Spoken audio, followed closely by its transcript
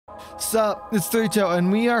Sup, it's 3-2,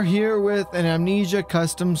 and we are here with an Amnesia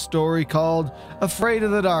custom story called Afraid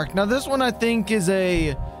of the Dark. Now this one I think is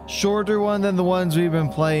a shorter one than the ones we've been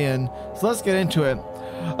playing, so let's get into it.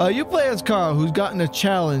 You play as Carl, who's gotten a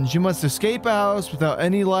challenge. You must escape a house without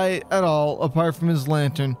any light at all apart from his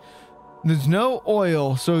lantern. There's no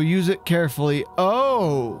oil, so use it carefully.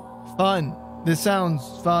 Oh, fun. This sounds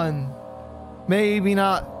fun. Maybe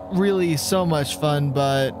not really so much fun,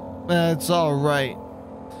 but it's alright.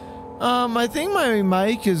 I think my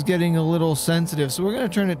mic is getting a little sensitive, so we're gonna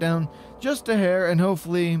turn it down just a hair, and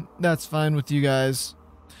hopefully that's fine with you guys.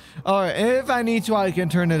 Alright, if I need to, I can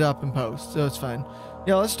turn it up in post, so it's fine.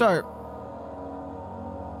 Yeah, let's start.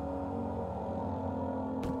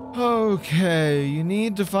 Okay, you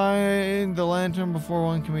need to find the lantern before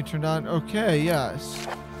one can be turned on. Okay, yes.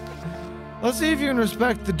 Let's see if you can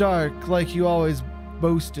respect the dark like you always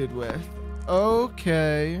boasted with.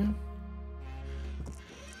 Okay.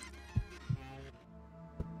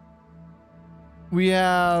 We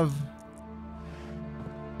have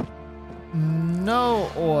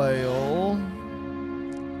no oil.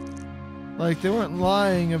 Like, they weren't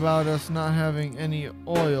lying about us not having any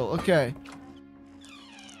oil. Okay.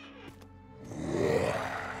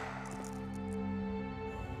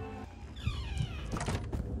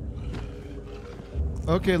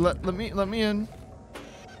 Okay, let me in.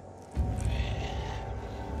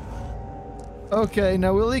 Okay,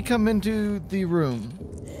 now will he come into the room?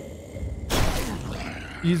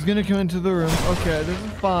 He's gonna come into the room. Okay, this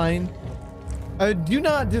is fine. I do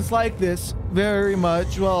not dislike this very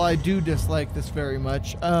much. Well, I do dislike this very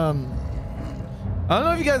much. I don't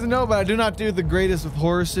know if you guys know, but I do not do the greatest with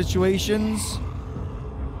horror situations.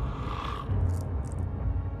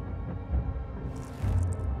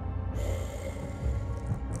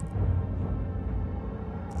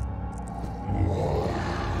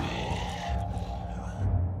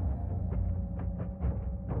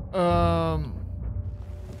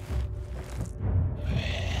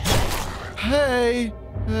 Hey.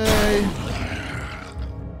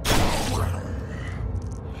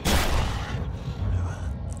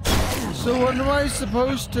 So what am I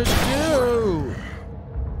supposed to do?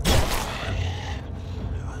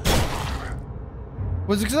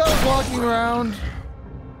 Was it because I was walking around?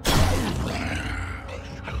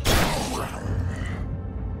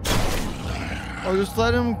 Or just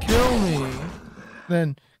let him kill me?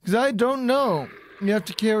 Then, because I don't know. You have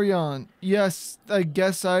to carry on. Yes, I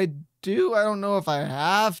guess I do. I don't know if I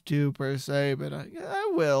have to per se, but I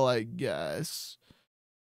will, I guess.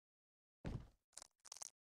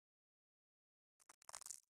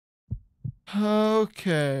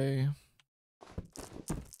 Okay.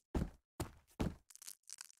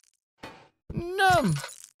 Numb.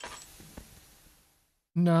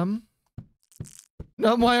 Numb,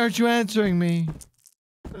 why aren't you answering me?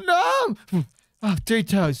 Numb! Oh, 3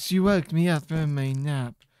 toes, you woke me up from my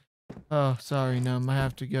nap. Oh, sorry, Numb, I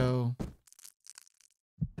have to go.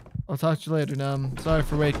 I'll talk to you later, Numb. Sorry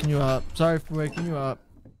for waking you up.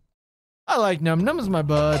 I like Numb. Numb is my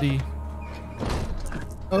buddy.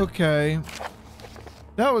 Okay.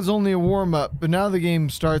 That was only a warm-up, but now the game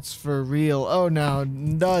starts for real. Oh, now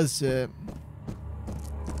does it?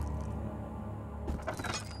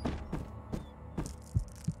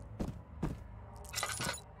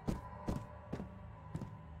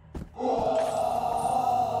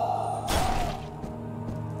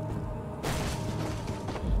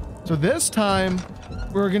 So this time,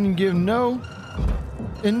 we're gonna give no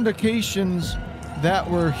indications that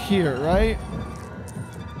we're here, right?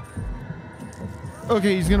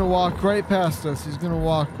 Okay, he's gonna walk right past us.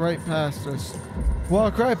 Walk right past us.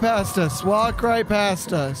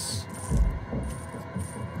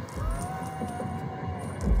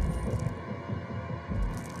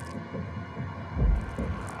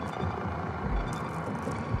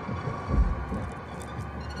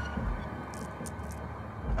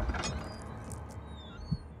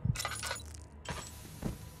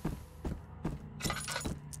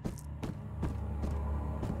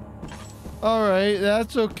 Alright,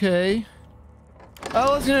 that's okay.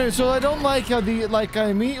 So I don't like how I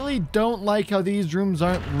immediately don't like how these rooms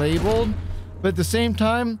aren't labeled, but at the same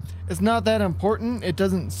time, it's not that important. It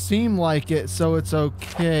doesn't seem like it, so it's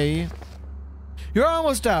okay. You're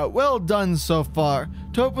almost out. Well done so far.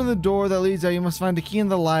 To open the door that leads out, you must find a key in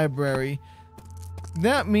the library.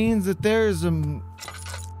 That means that there's a...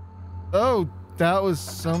 Oh, that was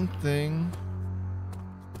something.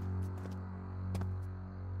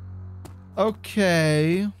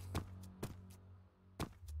 Okay.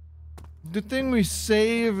 Good thing we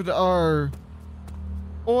saved our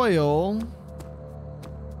oil.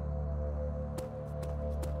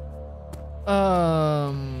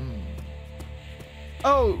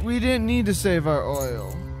 Oh, we didn't need to save our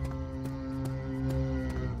oil.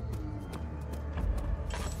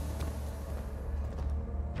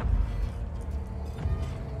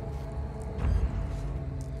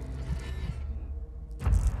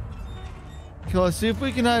 Okay, let's see if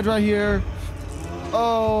we can hide right here.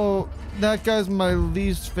 Oh, that guy's my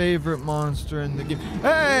least favorite monster in the game.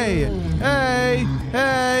 Hey! Hey!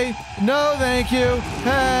 Hey! No, thank you!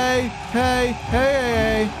 Hey! Hey!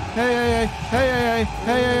 Hey! Hey! Hey! Hey!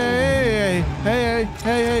 Hey! Hey! Hey!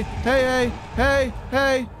 Hey! Hey! Hey! Hey!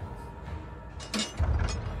 Hey!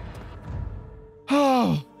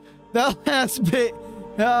 Oh, that last bit.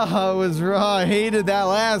 Oh, I was raw. I hated that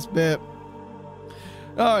last bit.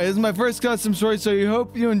 Alright, this is my first custom story, so I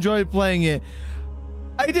hope you enjoyed playing it.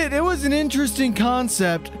 I did. It was an interesting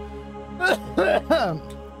concept. That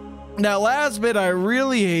last bit I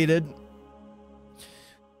really hated.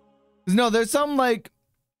 No, there's something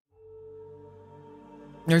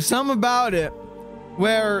about it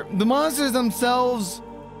where the monsters themselves,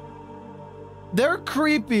 they're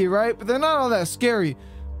creepy, right? But they're not all that scary.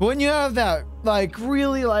 But when you have that,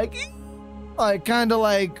 really kind of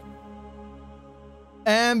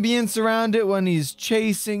ambience around it when he's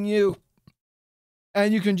chasing you,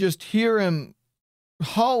 and you can just hear him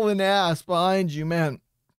hauling ass behind you, man.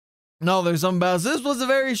 No, there's something about this. This was a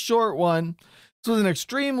very short one. This was an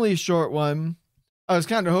extremely short one. I was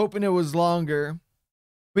kind of hoping it was longer.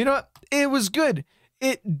 But you know what? It was good.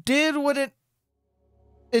 It did what it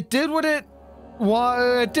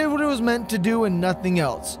was meant to do and nothing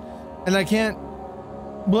else. And I can't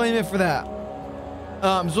blame it for that.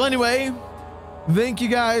 So anyway, thank you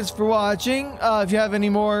guys for watching. If you have any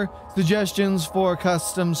more suggestions for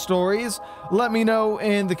custom stories, let me know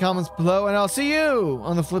in the comments below, and I'll see you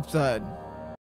on the flip side.